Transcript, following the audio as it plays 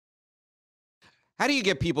How do you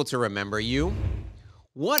get people to remember you?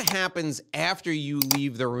 What happens after you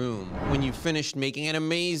leave the room when you finished making an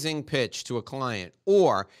amazing pitch to a client?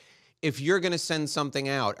 Or if you're going to send something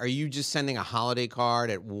out, are you just sending a holiday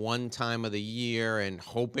card at one time of the year and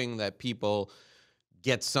hoping that people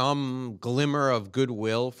get some glimmer of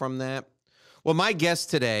goodwill from that? Well, my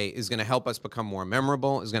guest today is going to help us become more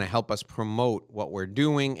memorable, is going to help us promote what we're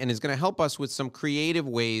doing, and is going to help us with some creative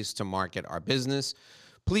ways to market our business.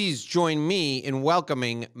 Please join me in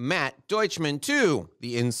welcoming Matt Deutschman to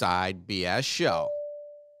the Inside BS Show.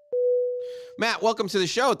 Matt, welcome to the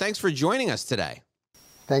show. Thanks for joining us today.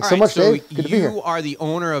 Thanks so much, Dave. Good to be here. You are the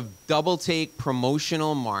owner of Double Take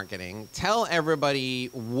Promotional Marketing. Tell everybody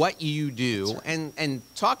what you do and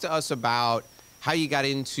talk to us about how you got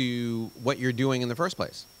into what you're doing in the first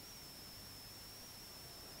place.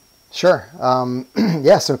 Sure.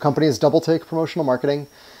 So company is Double Take Promotional Marketing.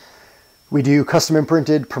 We do custom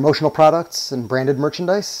imprinted promotional products and branded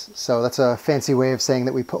merchandise. So that's a fancy way of saying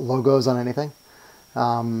that we put logos on anything.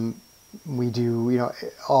 We do,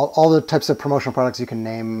 all the types of promotional products you can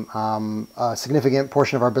name. A significant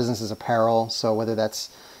portion of our business is apparel. So whether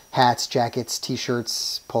that's hats, jackets,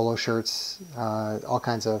 t-shirts, polo shirts, all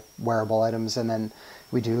kinds of wearable items. And then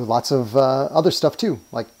we do lots of other stuff too,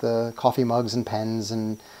 like the coffee mugs and pens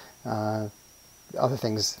and other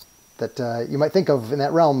things that you might think of in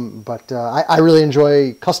that realm. But I really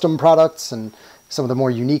enjoy custom products and some of the more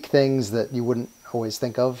unique things that you wouldn't always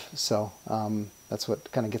think of. So that's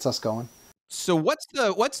what kind of gets us going. So what's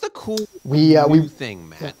the cool thing,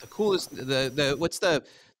 Matt? Yeah. The coolest what's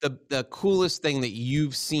the coolest thing that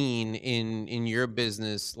you've seen in your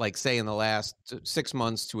business, like say in the last 6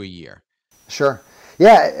 months to a year? Sure.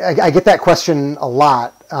 Yeah, I get that question a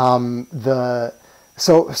lot.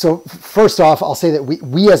 So first off, I'll say that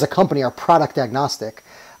we as a company are product agnostic.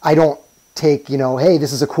 I don't take, hey,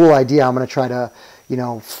 this is a cool idea, I'm going to try to,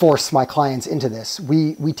 force my clients into this.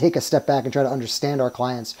 We take a step back and try to understand our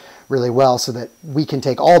clients really well so that we can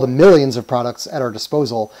take all the millions of products at our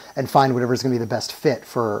disposal and find whatever is going to be the best fit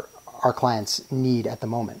for our clients' need at the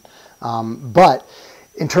moment. But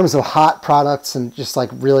in terms of hot products and just like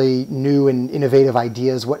really new and innovative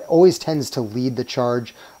ideas, what always tends to lead the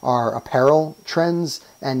charge are apparel trends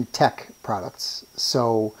and tech products.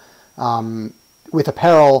 So with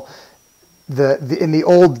apparel, in the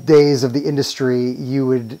old days of the industry, you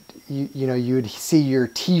would see your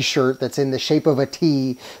T-shirt that's in the shape of a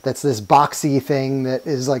T, that's this boxy thing that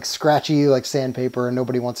is like scratchy like sandpaper and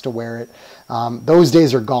nobody wants to wear it. Those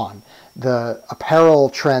days are gone. The apparel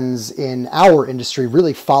trends in our industry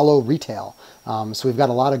really follow retail. So we've got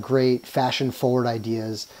a lot of great fashion forward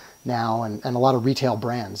ideas now and a lot of retail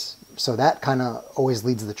brands. So that kind of always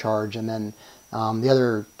leads the charge. And then the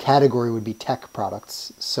other category would be tech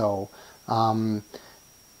products. So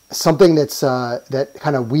something that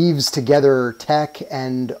kind of weaves together tech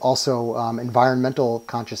and also environmental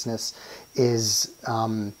consciousness is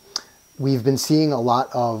we've been seeing a lot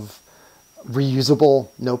of reusable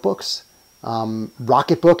notebooks.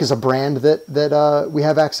 Rocketbook is a brand that we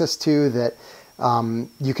have access to that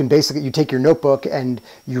you can basically, you take your notebook and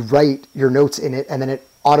you write your notes in it and then it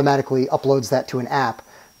automatically uploads that to an app.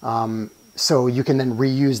 So you can then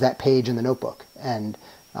reuse that page in the notebook. And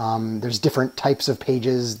there's different types of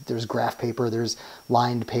pages. There's graph paper, there's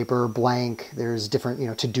lined paper, blank, there's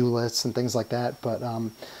different, to-do lists and things like that. But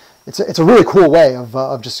it's a really cool way of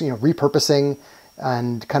just, repurposing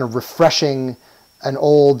and kind of refreshing an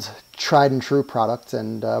old tried and true product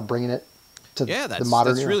and bringing it to the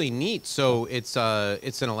modern era. That's really neat. So it's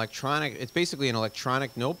basically an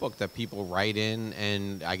electronic notebook that people write in,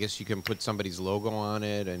 and I guess you can put somebody's logo on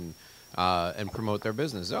it and promote their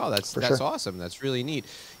business. Oh, that's awesome. That's really neat.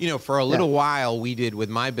 For a little while we did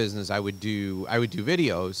with my business, I would do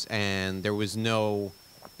videos, and there was no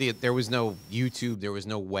YouTube. There was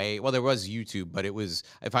no way. Well, there was YouTube, but it was,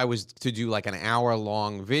 if I was to do like an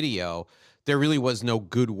hour-long video, there really was no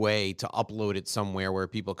good way to upload it somewhere where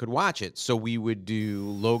people could watch it. So we would do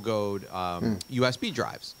logoed USB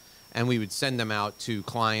drives, and we would send them out to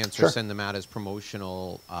clients or send them out as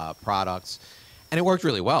promotional products. And it worked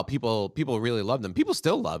really well. People really loved them. People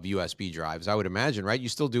still love USB drives, I would imagine, right? You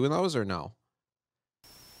still doing those or no?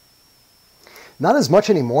 Not as much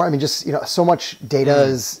anymore. I mean, just so much data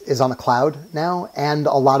is on the cloud now, and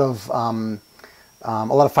a lot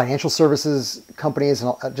of financial services companies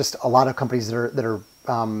and just a lot of companies that are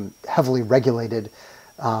heavily regulated.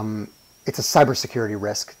 It's a cybersecurity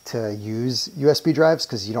risk to use USB drives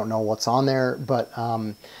because you don't know what's on there. But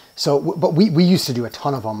we used to do a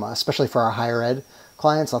ton of them, especially for our higher ed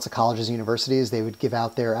clients. Lots of colleges and universities, they would give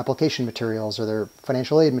out their application materials or their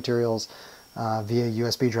financial aid materials via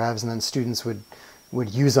USB drives, and then students would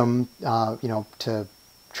would use them, to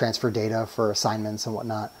transfer data for assignments and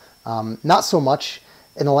whatnot. Not so much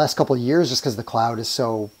in the last couple of years, just because the cloud is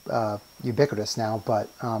so ubiquitous now. But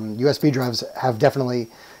USB drives have definitely,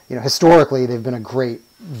 historically they've been a great,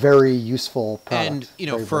 very useful product.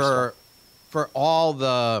 And for all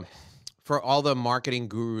the marketing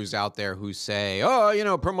gurus out there who say,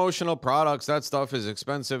 oh, promotional products, that stuff is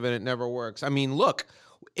expensive and it never works. I mean, look,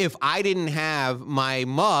 if I didn't have my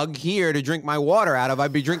mug here to drink my water out of,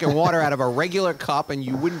 I'd be drinking water out of a regular cup, and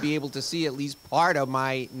you wouldn't be able to see at least part of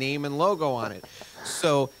my name and logo on it.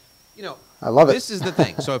 So, I love it. This is the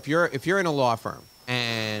thing. So if you're in a law firm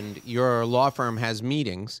and your law firm has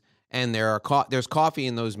meetings and there's coffee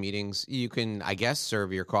in those meetings, you can, I guess,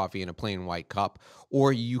 serve your coffee in a plain white cup,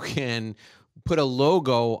 or you can put a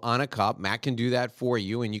logo on a cup. Matt can do that for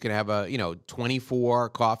you, and you can have 24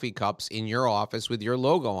 coffee cups in your office with your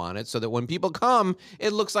logo on it, so that when people come,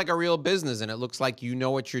 it looks like a real business and it looks like you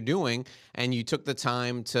know what you're doing, and you took the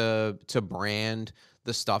time to brand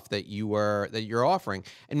the stuff that you're offering.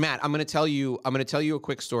 And Matt, I'm going to tell you a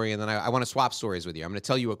quick story, and then I want to swap stories with you. I'm going to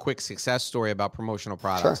tell you a quick success story about promotional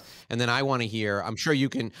products, Sure. and then I want to hear. I'm sure you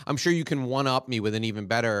can one up me with an even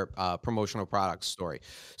better promotional products story.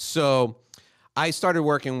 So, I started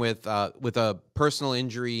working with a personal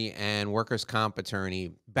injury and workers' comp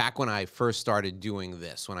attorney back when I first started doing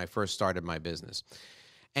this, when I first started my business.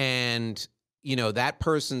 And, that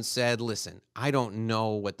person said, listen, I don't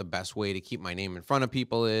know what the best way to keep my name in front of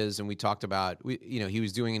people is. And we talked about, he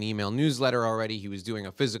was doing an email newsletter already. He was doing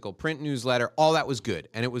a physical print newsletter. All that was good,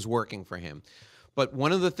 and it was working for him. But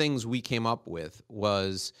one of the things we came up with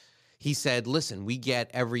was, he said, listen, we get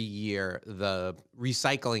every year the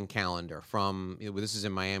recycling calendar from, this is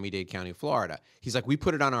in Miami-Dade County, Florida. He's like, we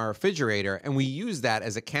put it on our refrigerator, and we use that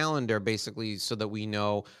as a calendar basically so that we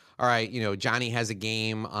know, all right, Johnny has a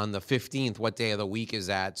game on the 15th. What day of the week is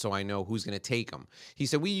that? So I know who's going to take him. He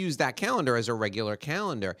said, we use that calendar as a regular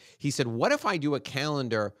calendar. He said, what if I do a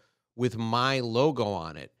calendar with my logo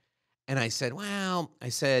on it? And I said, I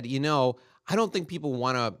don't think people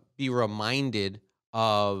want to be reminded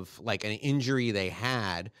of like an injury they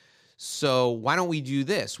had. So why don't we do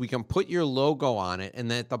this? We can put your logo on it, and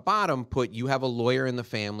then at the bottom put, you have a lawyer in the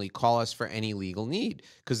family, call us for any legal need.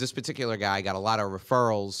 Because this particular guy got a lot of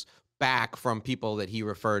referrals back from people that he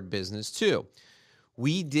referred business to.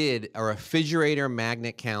 We did a refrigerator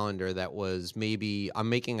magnet calendar that was maybe, I'm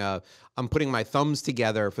putting my thumbs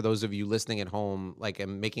together for those of you listening at home, like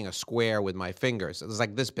I'm making a square with my fingers. It was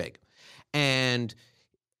like this big. And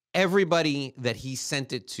everybody that he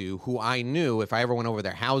sent it to, who I knew, if I ever went over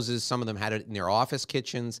their houses, some of them had it in their office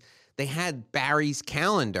kitchens, they had Barry's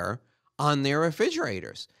calendar on their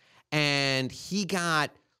refrigerators. And he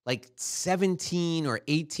got like 17 or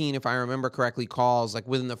 18, if I remember correctly, calls like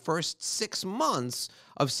within the first 6 months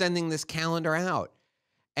of sending this calendar out.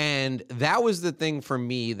 And that was the thing for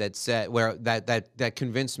me that said, where that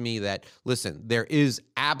convinced me that, listen, there is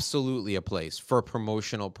absolutely a place for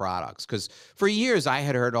promotional products. Because for years I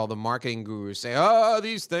had heard all the marketing gurus say, oh,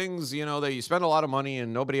 these things, they you spend a lot of money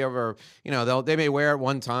and nobody ever, they may wear it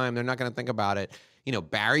one time, they're not going to think about it.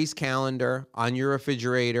 Barry's calendar on your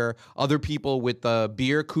refrigerator, other people with the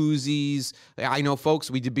beer koozies. I know folks,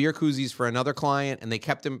 we did beer koozies for another client, and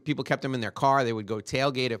people kept them in their car. They would go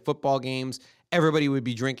tailgate at football games. Everybody would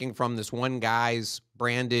be drinking from this one guy's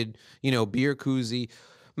branded, beer koozie.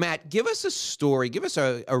 Matt, give us a story. Give us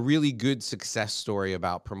a really good success story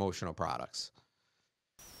about promotional products.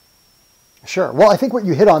 Sure. Well, I think what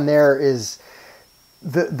you hit on there is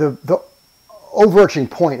the overarching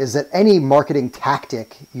point is that any marketing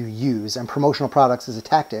tactic you use, and promotional products is a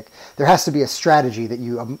tactic, there has to be a strategy that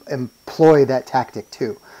you employ that tactic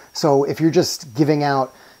to. So if you're just giving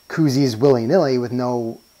out koozies willy-nilly with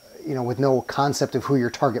no concept of who your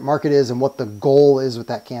target market is and what the goal is with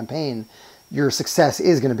that campaign, your success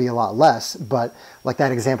is going to be a lot less. But like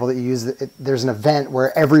that example that you used, there's an event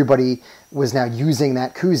where everybody was now using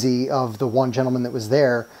that koozie of the one gentleman that was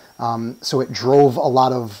there. So it drove a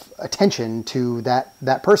lot of attention to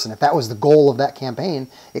that person. If that was the goal of that campaign,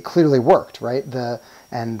 it clearly worked, right? The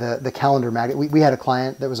calendar magnet. We had a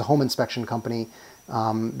client that was a home inspection company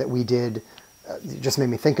that we did, just made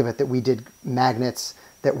me think of it, that we did magnets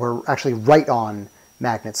that were actually write-on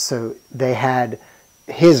magnets. So they had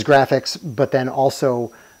his graphics, but then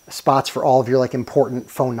also spots for all of your like important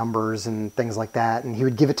phone numbers and things like that. And he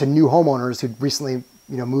would give it to new homeowners who'd recently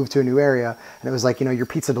moved to a new area, and it was like, your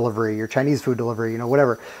pizza delivery, your Chinese food delivery,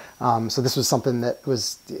 whatever. So this was something that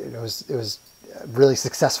was, it was really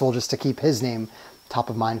successful just to keep his name top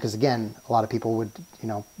of mind. Because again, a lot of people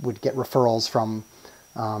would get referrals from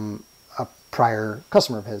a prior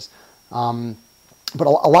customer of his. but a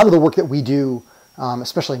lot of the work that we do,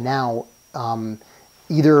 especially now,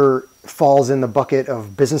 either falls in the bucket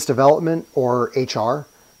of business development or HR.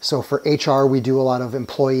 So for HR, we do a lot of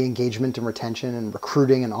employee engagement and retention and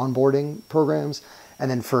recruiting and onboarding programs. And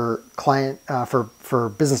then for for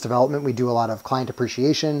business development, we do a lot of client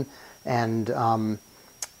appreciation and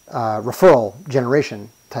referral generation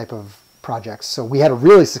type of projects. So we had a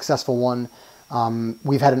really successful one.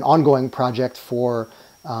 We've had an ongoing project for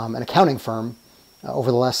an accounting firm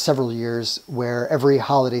over the last several years, where every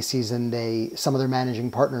holiday season, some of their managing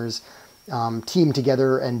partners team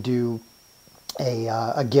together and do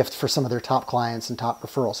a gift for some of their top clients and top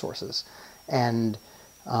referral sources. And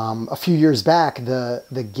a few years back,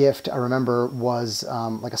 the gift I remember was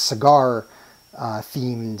like a cigar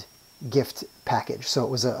themed gift package. So it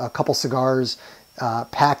was a couple cigars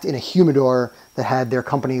packed in a humidor that had their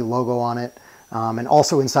company logo on it. And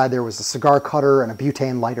also inside there was a cigar cutter and a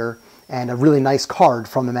butane lighter and a really nice card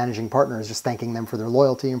from the managing partners, just thanking them for their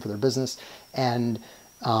loyalty and for their business. And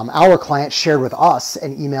our client shared with us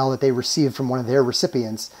an email that they received from one of their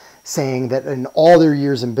recipients saying that in all their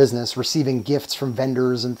years in business, receiving gifts from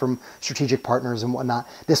vendors and from strategic partners and whatnot,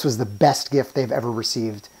 this was the best gift they've ever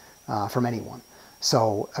received from anyone.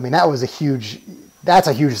 So, I mean, that's a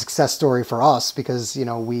huge success story for us, because,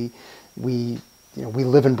 we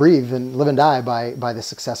live and breathe and live and die by the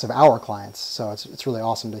success of our clients. So it's really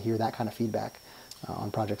awesome to hear that kind of feedback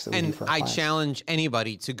on projects that we do for our clients. I challenge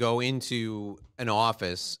anybody to go into an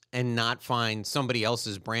office and not find somebody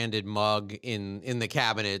else's branded mug in the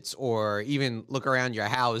cabinets, or even look around your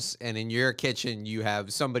house and in your kitchen you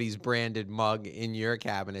have somebody's branded mug in your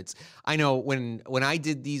cabinets. I know when I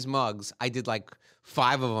did these mugs, I did like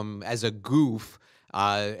 5 of them as a goof.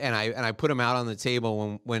 And I put them out on the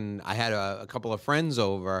table when I had a couple of friends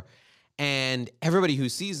over, and everybody who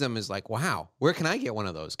sees them is like, "Wow, where can I get one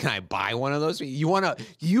of those? Can I buy one of those? You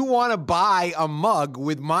wanna buy a mug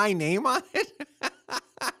with my name on it?"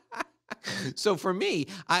 So for me,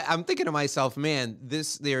 I'm thinking to myself, man,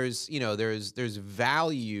 there's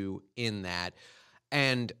value in that,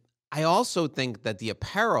 and I also think that the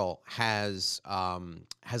apparel has a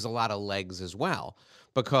lot of legs as well.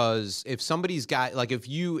 Because if somebody's got, like, if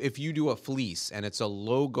you do a fleece and it's a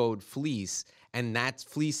logoed fleece and that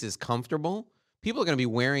fleece is comfortable, people are going to be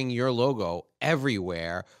wearing your logo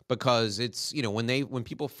everywhere, because it's, when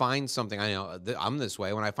people find something, I know I'm this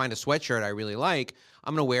way. When I find a sweatshirt I really like,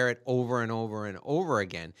 I'm going to wear it over and over and over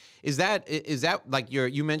again. Is that like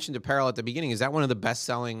you mentioned apparel at the beginning? Is that one of the best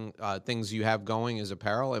selling things you have going is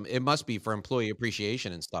apparel? It must be for employee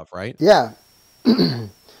appreciation and stuff, right? Yeah.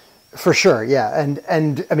 For sure, yeah,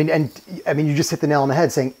 and I mean, you just hit the nail on the head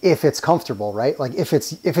saying if it's comfortable, right? Like if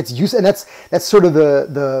it's use, and that's sort of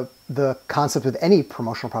the concept with any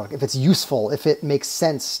promotional product. If it's useful, if it makes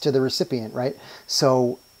sense to the recipient, right?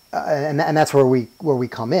 So, and that's where we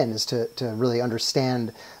come in, is to really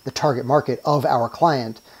understand the target market of our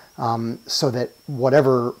client, so that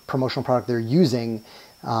whatever promotional product they're using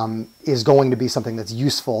is going to be something that's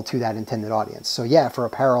useful to that intended audience. So yeah, for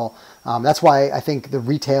apparel, that's why I think the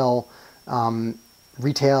retail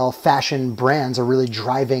fashion brands are really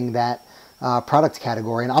driving that product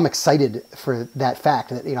category, and I'm excited for that fact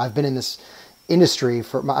that I've been in this industry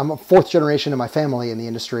I'm a 4th generation in my family in the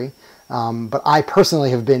industry, but I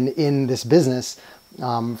personally have been in this business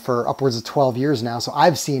for upwards of 12 years now. So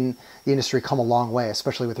I've seen the industry come a long way,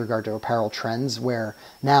 especially with regard to apparel trends, where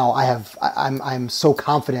now I'm so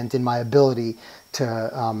confident in my ability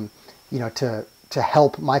to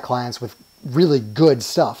help my clients with really good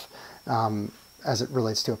stuff as it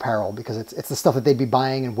relates to apparel, because it's the stuff that they'd be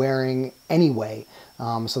buying and wearing anyway.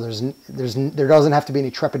 So there doesn't have to be any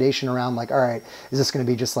trepidation around, like, all right, is this going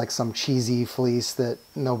to be just like some cheesy fleece that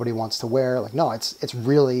nobody wants to wear? Like, no, it's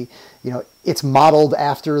really, it's modeled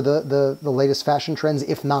after the latest fashion trends,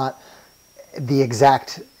 if not the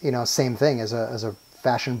exact, same thing as a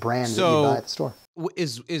fashion brand that you buy at the store.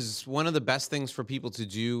 Is one of the best things for people to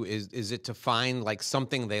do is it to find like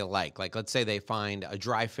something they like? Like, let's say they find a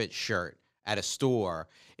dry fit shirt at a store.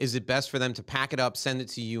 Is it best for them to pack it up, send it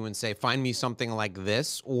to you, and say, find me something like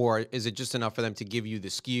this? Or is it just enough for them to give you the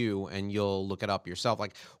SKU and you'll look it up yourself?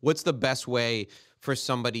 Like, what's the best way for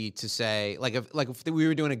somebody to say, like if we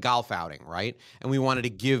were doing a golf outing, right? And we wanted to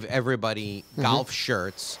give everybody golf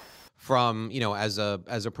shirts from, as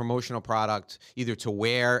a promotional product, either to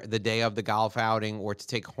wear the day of the golf outing or to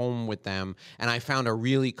take home with them. And I found a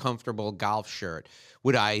really comfortable golf shirt.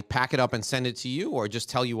 Would I pack it up and send it to you, or just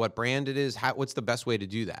tell you what brand it is? What's the best way to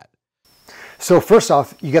do that? So first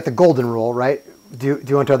off, you get the golden rule, right?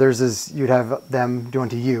 Do unto others as you'd have them do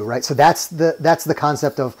unto you, right? So that's the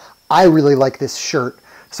concept of, I really like this shirt,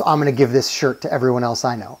 so I'm going to give this shirt to everyone else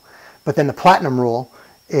I know. But then the platinum rule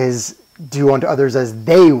is do unto others as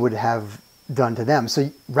they would have done to them.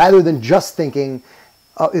 So rather than just thinking,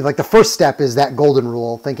 like the first step is that golden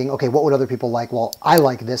rule, thinking, okay, what would other people like? Well, I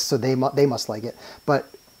like this, so they must like it. But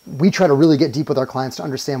we try to really get deep with our clients to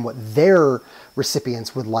understand what their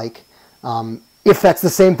recipients would like. If that's the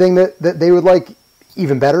same thing that they would like,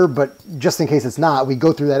 even better, but just in case it's not, we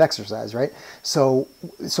go through that exercise, right? So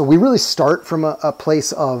we really start from a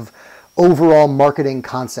place of overall marketing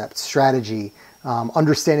concept, strategy,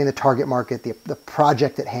 understanding the target market, the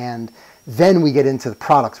project at hand. Then we get into the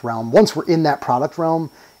product realm. Once we're in that product realm,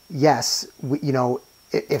 yes,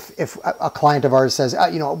 if a client of ours says,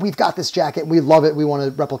 we've got this jacket, we love it, we want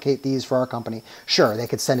to replicate these for our company, sure, they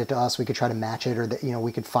could send it to us, we could try to match it, or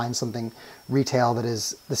we could find something retail that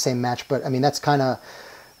is the same match. But I mean, that's kind of,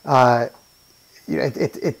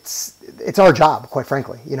 it's our job, quite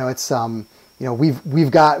frankly. We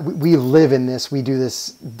live in this, we do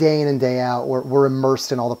this day in and day out. We're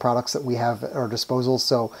immersed in all the products that we have at our disposal.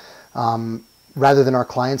 So rather than our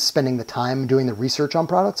clients spending the time doing the research on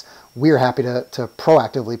products, we're happy to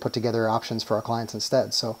proactively put together options for our clients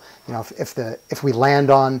instead. So, if we land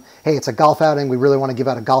on, hey, it's a golf outing, we really want to give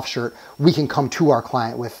out a golf shirt, we can come to our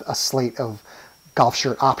client with a slate of golf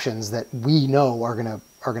shirt options that we know are gonna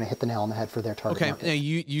hit the nail on the head for their target market. Now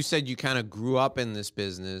you said you kind of grew up in this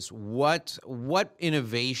business. What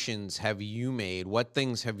innovations have you made? What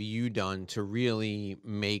things have you done to really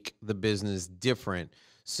make the business different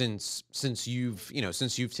since you've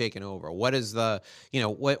taken over? What is the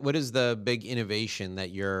what is the big innovation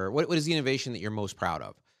that what is the innovation that you're most proud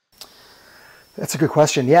of? That's a good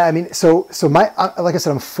question. Yeah, I mean, so my like I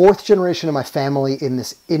said, I'm fourth generation of my family in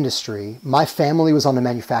this industry. My family was on the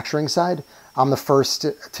manufacturing side. I'm the first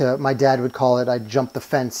to my dad would call it, I jumped the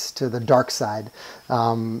fence to the dark side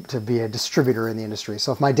to be a distributor in the industry.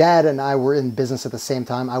 So if my dad and I were in business at the same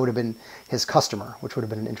time, I would have been his customer, which would have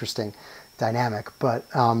been an interesting dynamic. But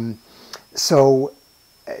in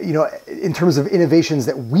terms of innovations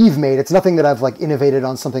that we've made, it's nothing that I've innovated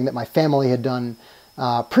on something that my family had done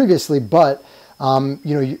previously, but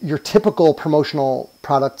your typical promotional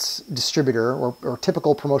products distributor or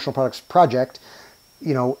typical promotional products project,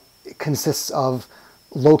 consists of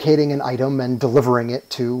locating an item and delivering it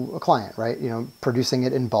to a client, right? Producing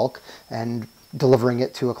it in bulk and delivering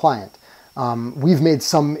it to a client. We've made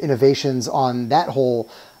some innovations on that whole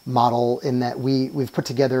model in that we've put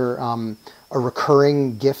together a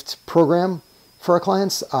recurring gift program for our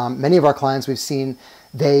clients. Many of our clients we've seen,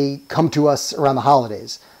 they come to us around the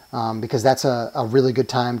holidays because that's a really good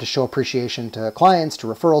time to show appreciation to clients, to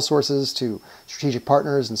referral sources, to strategic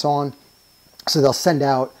partners, and so on. So they'll send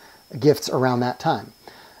out gifts around that time.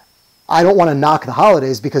 I don't want to knock the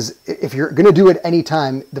holidays because if you're going to do it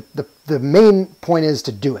anytime, the main point is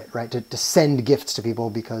to do it, right? To send gifts to people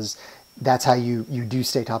because that's how you do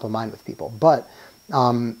stay top of mind with people. But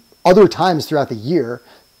other times throughout the year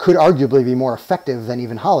could arguably be more effective than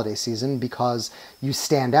even holiday season because you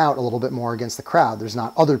stand out a little bit more against the crowd. There's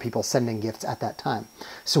not other people sending gifts at that time.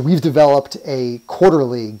 So we've developed a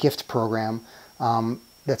quarterly gift program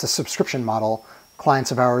that's a subscription model.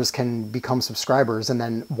 Clients of ours can become subscribers, and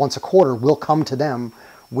then once a quarter, we'll come to them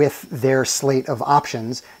with their slate of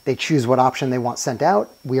options. They choose what option they want sent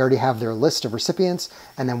out. We already have their list of recipients,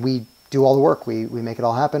 and then we do all the work. We make it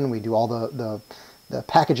all happen. We do all the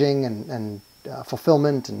packaging and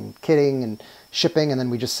fulfillment and kitting and shipping, and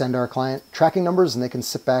then we just send our client tracking numbers, and they can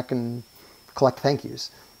sit back and collect thank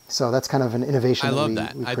yous. So that's kind of an innovation. I love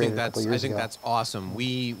that. I think that's awesome.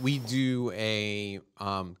 We do a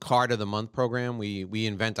card of the month program. We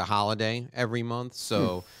invent a holiday every month.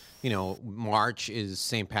 So March is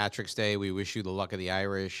St. Patrick's Day. We wish you the luck of the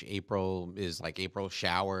Irish. April is like April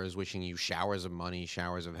showers, wishing you showers of money,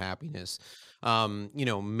 showers of happiness.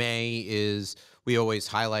 May is, we always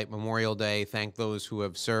highlight Memorial Day, thank those who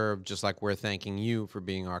have served, just like we're thanking you for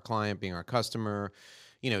being our client, being our customer.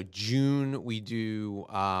 June, we do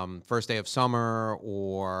first day of summer,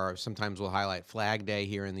 or sometimes we'll highlight Flag Day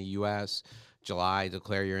here in the U.S. July,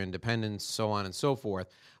 declare your independence, so on and so forth.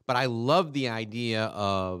 But I love the idea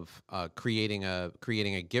of creating a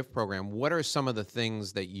gift program. What are some of the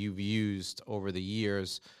things that you've used over the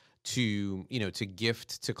years to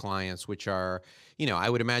gift to clients, which are,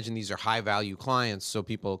 I would imagine these are high value clients, so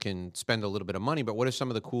people can spend a little bit of money. But what are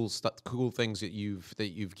some of the cool things that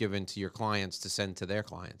you've given to your clients to send to their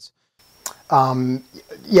clients?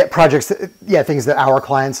 Projects, things that our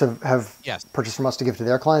clients have Yes. purchased from us to give to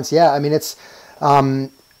their clients. Yeah, I mean, it's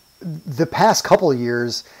the past couple of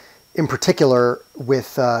years, in particular,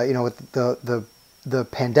 with with the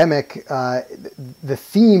pandemic, the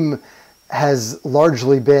theme has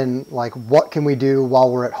largely been like, what can we do while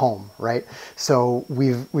we're at home, right? So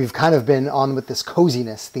we've kind of been on with this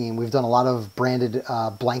coziness theme. We've done a lot of branded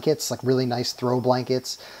blankets, like really nice throw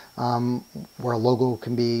blankets, where a logo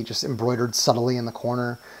can be just embroidered subtly in the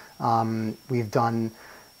corner. We've done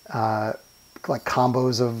like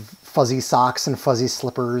combos of fuzzy socks and fuzzy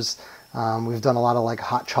slippers. We've done a lot of like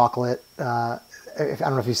hot chocolate. I don't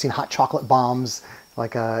know if you've seen hot chocolate bombs,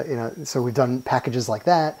 like so we've done packages like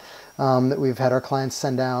that that we've had our clients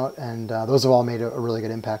send out, and those have all made a really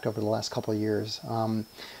good impact over the last couple of years. In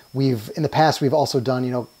the past we've also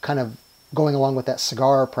done, kind of going along with that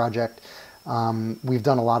cigar project. We've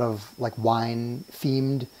done a lot of like wine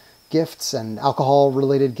themed gifts and alcohol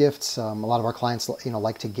related gifts. A lot of our clients,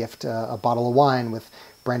 like to gift a bottle of wine with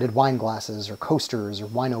branded wine glasses or coasters or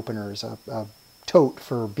wine openers, a tote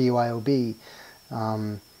for BYOB.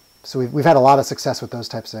 So we've had a lot of success with those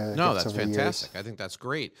types of No, gifts that's over the fantastic. years. I think that's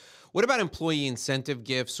great. What about employee incentive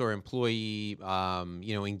gifts or employee,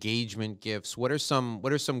 engagement gifts? What are some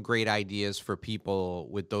great ideas for people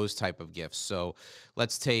with those type of gifts? So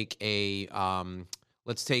let's take a law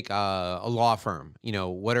firm.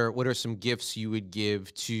 What are some gifts you would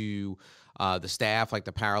give to the staff, like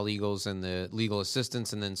the paralegals and the legal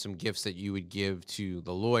assistants, and then some gifts that you would give to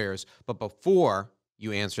the lawyers? But before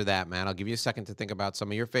you answer that, Matt, I'll give you a second to think about some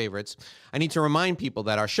of your favorites. I need to remind people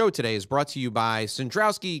that our show today is brought to you by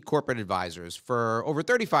Sandrowski Corporate Advisors. For over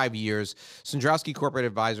 35 years, Sandrowski Corporate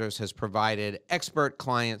Advisors has provided expert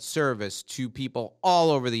client service to people all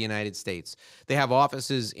over the United States. They have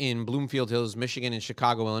offices in Bloomfield Hills, Michigan, and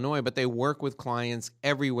Chicago, Illinois, but they work with clients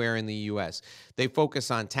everywhere in the U.S. They focus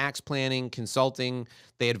on tax planning, consulting.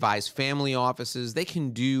 They advise family offices. They can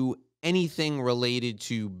do anything related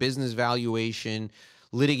to business valuation,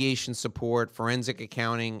 litigation support, forensic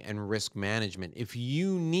accounting, and risk management. If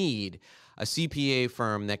you need a CPA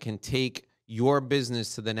firm that can take your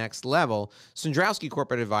business to the next level, Sandrowski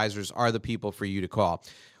Corporate Advisors are the people for you to call.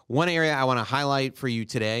 One area I want to highlight for you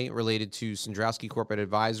today related to Sandrowski Corporate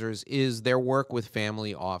Advisors is their work with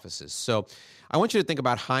family offices. So I want you to think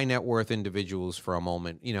about high net worth individuals for a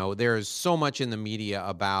moment. There's so much in the media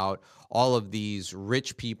about all of these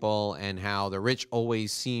rich people and how the rich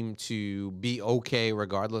always seem to be okay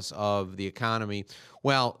regardless of the economy.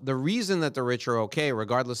 Well, the reason that the rich are okay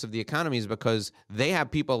regardless of the economy is because they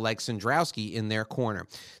have people like Sandrowski in their corner.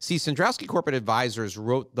 See, Sandrowski Corporate Advisors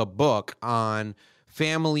wrote the book on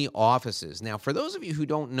family offices. Now, for those of you who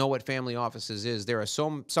don't know what family offices is, there are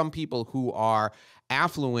some people who are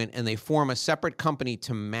affluent and they form a separate company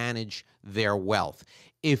to manage their wealth.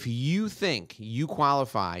 If you think you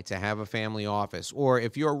qualify to have a family office, or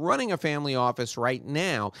if you're running a family office right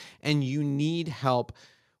now and you need help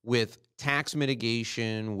with tax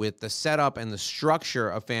mitigation, with the setup and the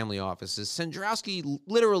structure of family offices, Sandrowski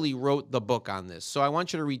literally wrote the book on this. So I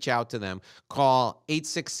want you to reach out to them. Call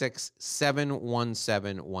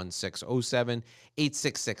 866-717-1607,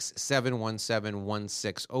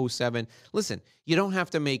 866-717-1607. Listen, you don't have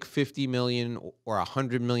to make $50 million or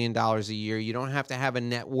 $100 million a year. You don't have to have a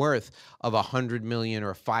net worth of $100 million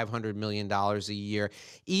or $500 million a year.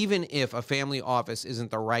 Even if a family office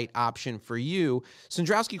isn't the right option for you,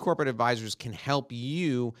 Sandrowski Corporate Advisors can help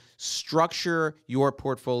you structure your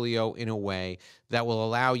portfolio in a way that will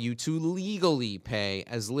allow you to legally pay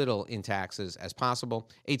as little in taxes as possible.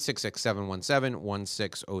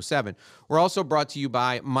 866-717-1607. We're also brought to you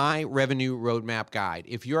by My Revenue Roadmap Guide.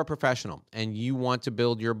 If you're a professional and you want to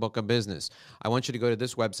build your book of business, I want you to go to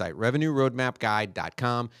this website,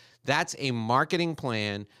 revenueroadmapguide.com. That's a marketing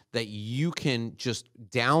plan that you can just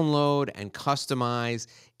download and customize.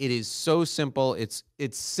 It is so simple. It's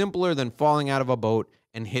simpler than falling out of a boat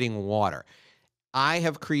and hitting water. I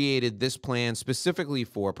have created this plan specifically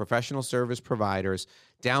for professional service providers.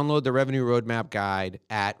 Download the Revenue Roadmap Guide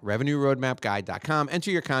at revenueroadmapguide.com.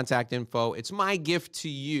 Enter your contact info. It's my gift to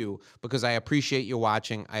you because I appreciate you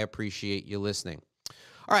watching. I appreciate you listening.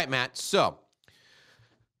 All right, Matt. So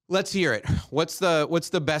let's hear it. What's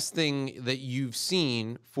the best thing that you've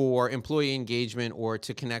seen for employee engagement or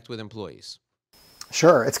to connect with employees?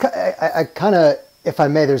 Sure. I kind of, if I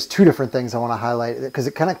may, there's two different things I want to highlight because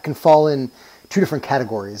it kind of can fall in two different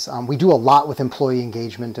categories. We do a lot with employee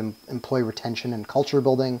engagement and employee retention and culture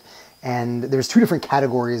building. And there's two different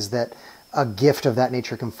categories that a gift of that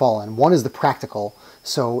nature can fall in. One is the practical.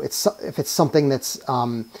 So if it's something that's,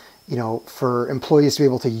 for employees to be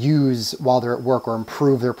able to use while they're at work or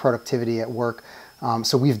improve their productivity at work.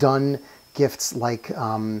 So we've done gifts like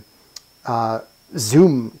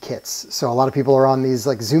Zoom kits. So a lot of people are on these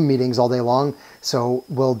like Zoom meetings all day long. So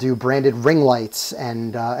we'll do branded ring lights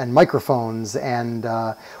and microphones, and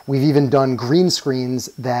we've even done green screens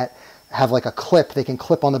that have like a clip they can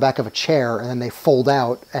clip on the back of a chair, and then they fold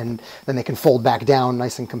out, and then they can fold back down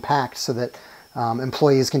nice and compact, so that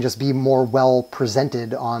employees can just be more well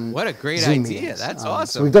presented on What a great Zoom idea. meetings. That's So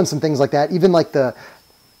awesome. we've done some things like that. Even like the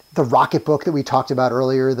Rocket Book that we talked about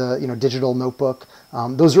earlier, the digital notebook.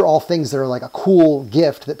 Those are all things that are like a cool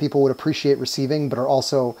gift that people would appreciate receiving, but are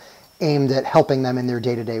also aimed at helping them in their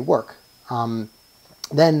day-to-day work.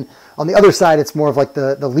 Then on the other side, it's more of like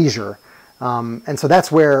the leisure. And so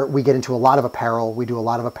that's where we get into a lot of apparel. We do a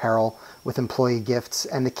lot of apparel with employee gifts.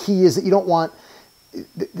 And the key is that you don't want,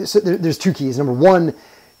 there's two keys. Number one,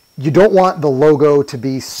 you don't want the logo to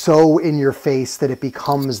be so in your face that it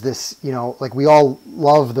becomes this, like we all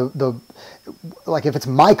love like if it's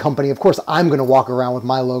my company, of course I'm going to walk around with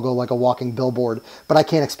my logo like a walking billboard, but I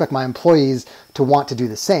can't expect my employees to want to do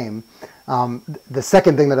the same. The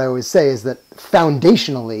second thing that I always say is that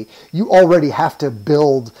foundationally, you already have to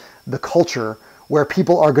build the culture where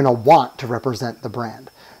people are going to want to represent the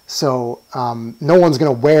brand. So no one's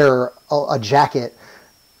going to wear a jacket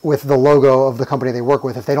with the logo of the company they work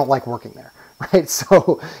with if they don't like working there, right?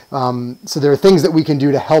 So there are things that we can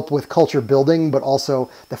do to help with culture building, but also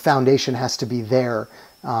the foundation has to be there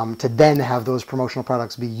to then have those promotional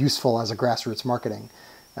products be useful as a grassroots marketing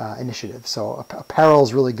initiative. So apparel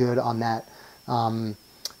is really good on that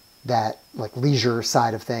that like leisure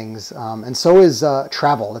side of things, and so is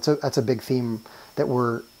travel. That's a big theme that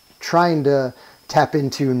we're trying to tap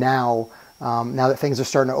into now. Now that things are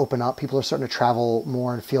starting to open up, people are starting to travel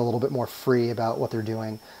more and feel a little bit more free about what they're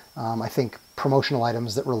doing. I think promotional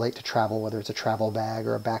items that relate to travel, whether it's a travel bag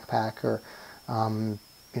or a backpack or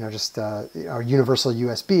just a universal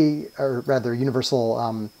USB, or rather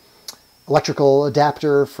universal electrical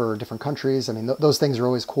adapter for different countries. I mean, those things are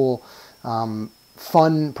always cool.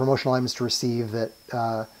 Fun promotional items to receive that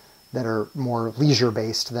are more leisure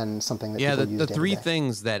based than something that people use the day three to day.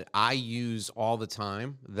 things that I use all the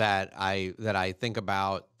time that I think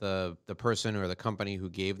about the person or the company who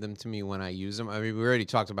gave them to me when I use them. I mean, we already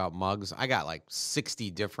talked about mugs. I got like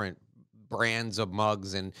 60 different brands of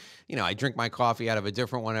mugs, and I drink my coffee out of a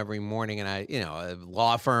different one every morning, and I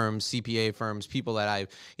law firms, CPA firms, people that I've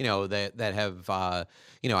that have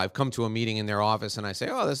I've come to a meeting in their office and I say,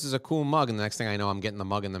 oh, this is a cool mug, and the next thing I know, I'm getting the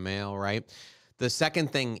mug in the mail, right? The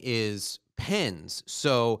second thing is pens.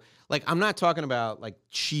 So like, I'm not talking about like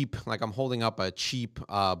cheap, like I'm holding up a cheap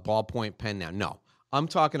ballpoint pen now. No, I'm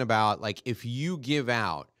talking about like if you give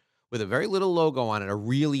out with a very little logo on it, a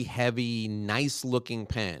really heavy, nice looking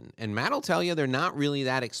pen. And Matt will tell you they're not really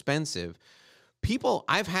that expensive.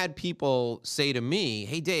 I've had people say to me,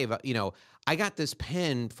 hey, Dave, I got this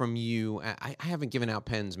pen from you. I haven't given out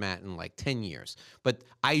pens, Matt, in like 10 years. But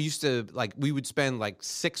I used to, we would spend like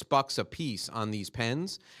 $6 a piece on these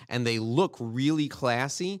pens, and they look really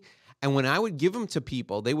classy. And when I would give them to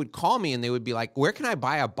people, they would call me and they would be like, where can I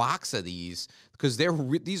buy a box of these? Because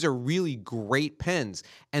these are really great pens.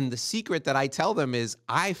 And the secret that I tell them is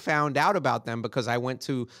I found out about them because I went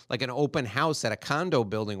to like an open house at a condo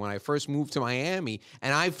building when I first moved to Miami,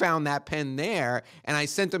 and I found that pen there, and I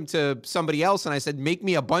sent them to somebody else and I said, make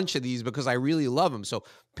me a bunch of these because I really love them. So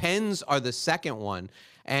pens are the second one.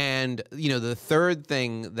 And, the third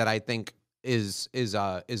thing that I think is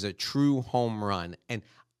a true home run, and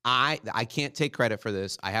I can't take credit for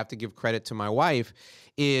this, I have to give credit to my wife,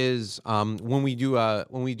 is when we do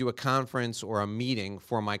a conference or a meeting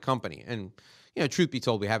for my company. And truth be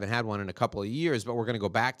told, we haven't had one in a couple of years, but we're going to go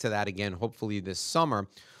back to that again hopefully this summer.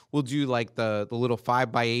 We'll do like the little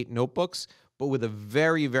 5x8 notebooks, but with a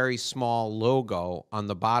very, very small logo on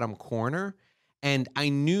the bottom corner. And I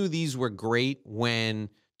knew these were great when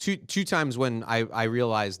two times when I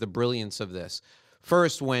realized the brilliance of this.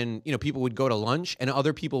 First, when people would go to lunch and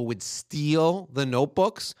other people would steal the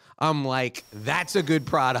notebooks, I'm like, that's a good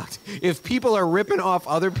product. If people are ripping off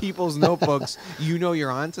other people's notebooks,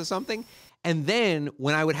 you're onto something. And then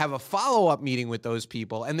when I would have a follow-up meeting with those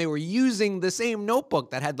people and they were using the same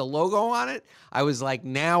notebook that had the logo on it, I was like,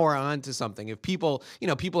 now we're onto something. If people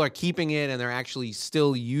are keeping it and they're actually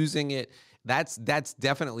still using it, that's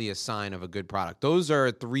definitely a sign of a good product. Those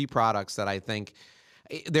are three products that I think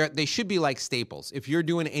they should be like staples. If you're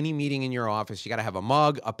doing any meeting in your office, you got to have a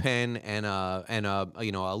mug, a pen, and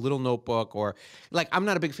a little notebook. Or like, I'm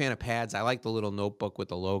not a big fan of pads. I like the little notebook with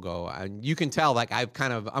the logo. And you can tell, like, I'm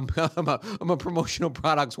a promotional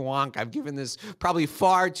products wonk. I've given this probably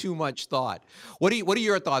far too much thought. What are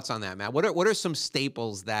your thoughts on that, Matt? What are some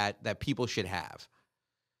staples that people should have?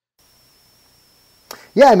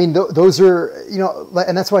 Yeah, I mean, those are,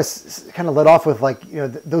 and that's why I kind of led off with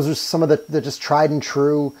those are some of the just tried and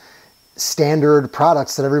true standard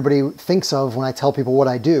products that everybody thinks of when I tell people what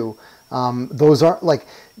I do. Those aren't like,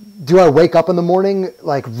 do I wake up in the morning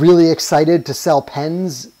like really excited to sell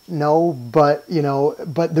pens? No, but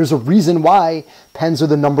but there's a reason why pens are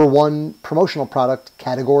the number one promotional product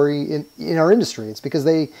category in our industry. It's because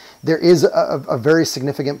there is a very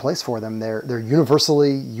significant place for them. They're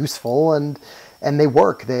universally useful and they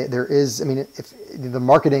work. There is, I mean, if the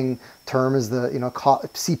marketing term is the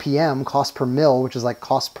CPM, cost per mil, which is like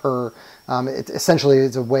cost per. It essentially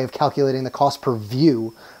is a way of calculating the cost per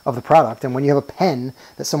view of the product. And when you have a pen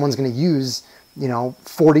that someone's going to use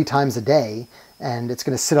 40 times a day, and it's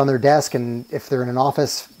going to sit on their desk, and if they're in an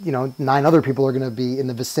office, 9 other people are going to be in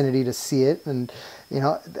the vicinity to see it. And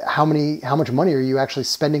how much money are you actually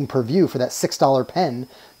spending per view for that $6 pen?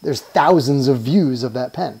 There's thousands of views of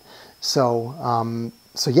that pen. So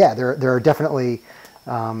yeah, there are definitely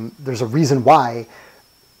there's a reason why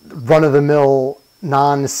run-of-the-mill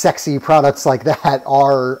non-sexy products like that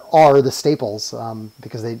are the staples,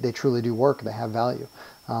 because they truly do work. They have value.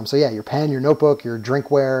 So yeah, your pen, your notebook, your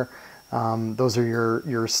drinkware. Those are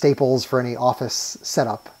your staples for any office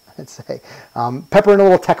setup, I'd say. Pepper in a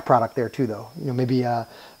little tech product there too, though. Maybe a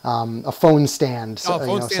phone stand. Oh,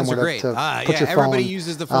 phone stands are great. Put your everybody phone,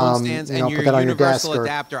 uses the phone stands, and your universal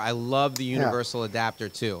adapter. I love the universal adapter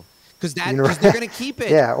too, because they're going to keep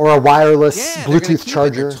it. Yeah, or a wireless Bluetooth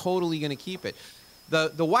charger. They're totally going to keep it.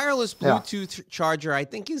 The wireless Bluetooth charger, I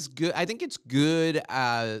think, is good. I think it's good.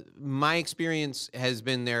 My experience has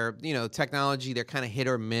been technology, they're kind of hit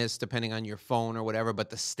or miss depending on your phone or whatever. But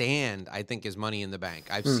the stand, I think, is money in the bank.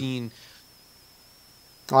 I've seen.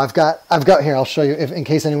 Well, I've got here. I'll show you in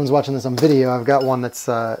case anyone's watching this on video. I've got one that's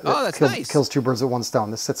nice. Kills two birds with one stone.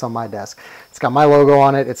 This sits on my desk. It's got my logo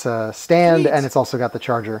on it. It's a stand, and it's also got the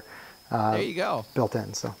charger. There you go. Built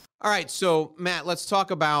in. So. All right. So Matt, let's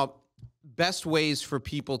talk about best ways for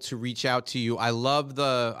people to reach out to you. I love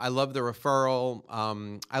the referral.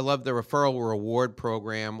 I love the referral reward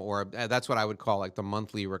program, or that's what I would call like the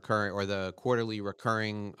monthly recurring or the quarterly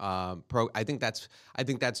recurring I think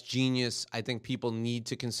that's genius. I think people need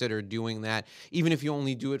to consider doing that, even if you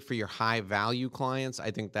only do it for your high value clients. I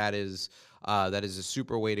think that is a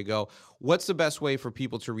super way to go. What's the best way for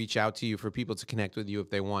people to reach out to you, for people to connect with you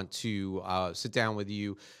if they want to sit down with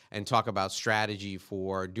you and talk about strategy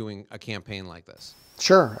for doing a campaign like this?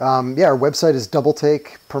 Sure. Our website is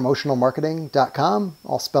doubletakepromotionalmarketing.com,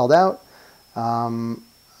 all spelled out.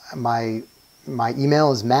 My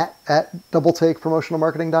email is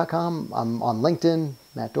matt@doubletakepromotionalmarketing.com. I'm on LinkedIn,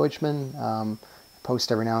 Matt Deutschman.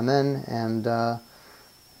 Post every now and then. And I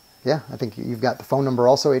think you've got the phone number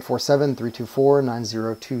also,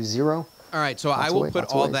 847-324-9020. All right, so I will put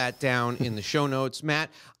all that down in the show notes. Matt,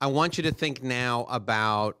 I want you to think now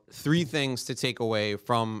about 3 things to take away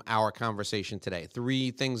from our conversation today.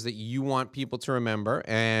 3 things that you want people to remember,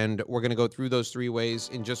 and we're going to go through those 3 ways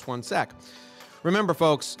in just one sec. Remember,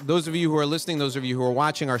 folks, those of you who are listening, those of you who are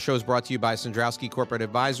watching, our show is brought to you by Sandrowski Corporate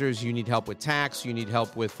Advisors. You need help with tax, you need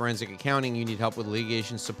help with forensic accounting, you need help with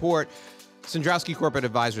litigation support. Sandrowski Corporate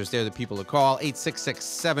Advisors, they're the people to call.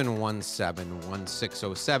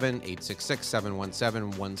 866-717-1607,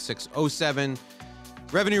 866-717-1607.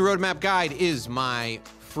 Revenue Roadmap Guide is my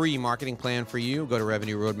free marketing plan for you. Go to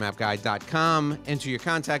revenueroadmapguide.com, enter your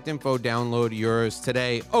contact info, download yours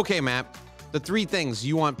today. Okay, Matt, the 3 things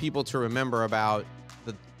you want people to remember about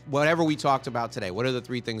whatever we talked about today. What are the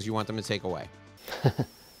 3 things you want them to take away?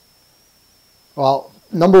 Well,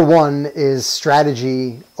 number 1 is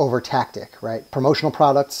strategy over tactic, right? Promotional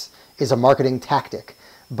products is a marketing tactic,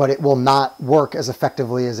 but it will not work as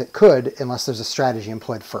effectively as it could unless there's a strategy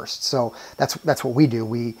employed first. So that's what we do.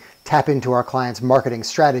 We tap into our clients' marketing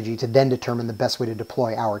strategy to then determine the best way to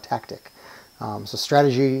deploy our tactic. So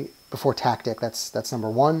strategy before tactic, that's number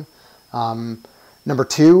 1. Number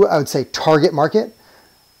 2, I would say target market.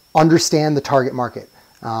 Understand the target market.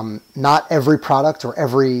 Not every product or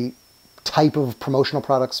every type of promotional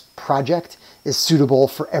products project is suitable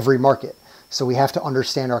for every market. So we have to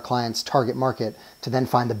understand our clients' target market to then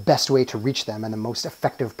find the best way to reach them and the most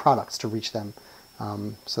effective products to reach them.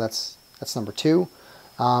 So that's number 2.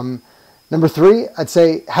 Number 3, I'd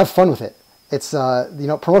say have fun with it. It's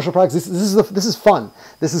promotional products. This is fun.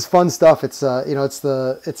 This is fun stuff. It's it's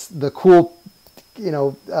the cool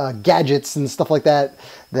gadgets and stuff like that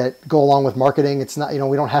go along with marketing. It's not,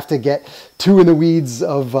 we don't have to get too in the weeds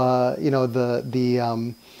of, the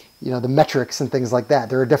metrics and things like that.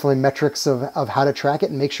 There are definitely metrics of how to track it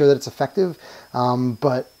and make sure that it's effective.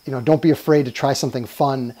 But don't be afraid to try something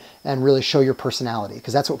fun and really show your personality,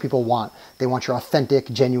 because that's what people want. They want your authentic,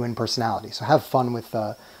 genuine personality. So have fun with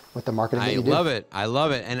the marketing that you do. I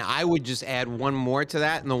love it. And I would just add one more to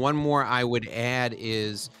that. And the one more I would add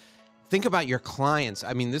is, think about your clients.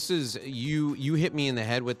 I mean, this is you hit me in the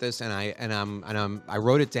head with this, and I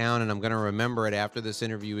wrote it down, and I'm going to remember it after this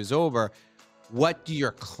interview is over. What do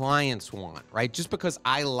your clients want, right? Just because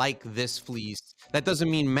I like this fleece, that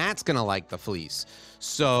doesn't mean Matt's going to like the fleece.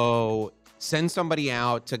 So send somebody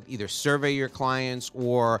out to either survey your clients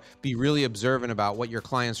or be really observant about what your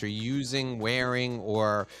clients are using, wearing,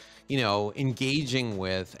 or, you know, engaging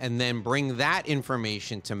with, and then bring that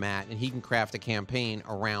information to Matt, and he can craft a campaign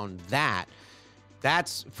around that.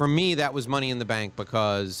 That's, for me, that was money in the bank,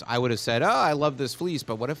 because I would have said, oh, I love this fleece,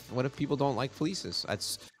 but what if people don't like fleeces?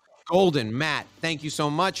 That's golden. Matt, thank you so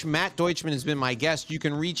much. Matt Deutschman has been my guest. You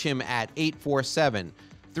can reach him at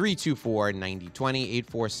 847-324-9020,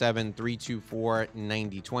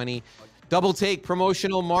 847-324-9020. Double Take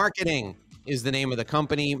Promotional Marketing is the name of the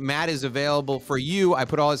company. Matt is available for you. I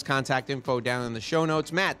put all his contact info down in the show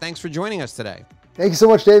notes. Matt, thanks for joining us today. Thank you so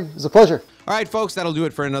much, Dave. It was a pleasure. All right, folks, that'll do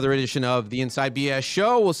it for another edition of the Inside BS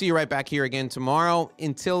Show. We'll see you right back here again tomorrow.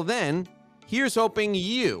 Until then, here's hoping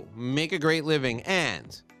you make a great living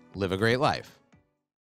and live a great life.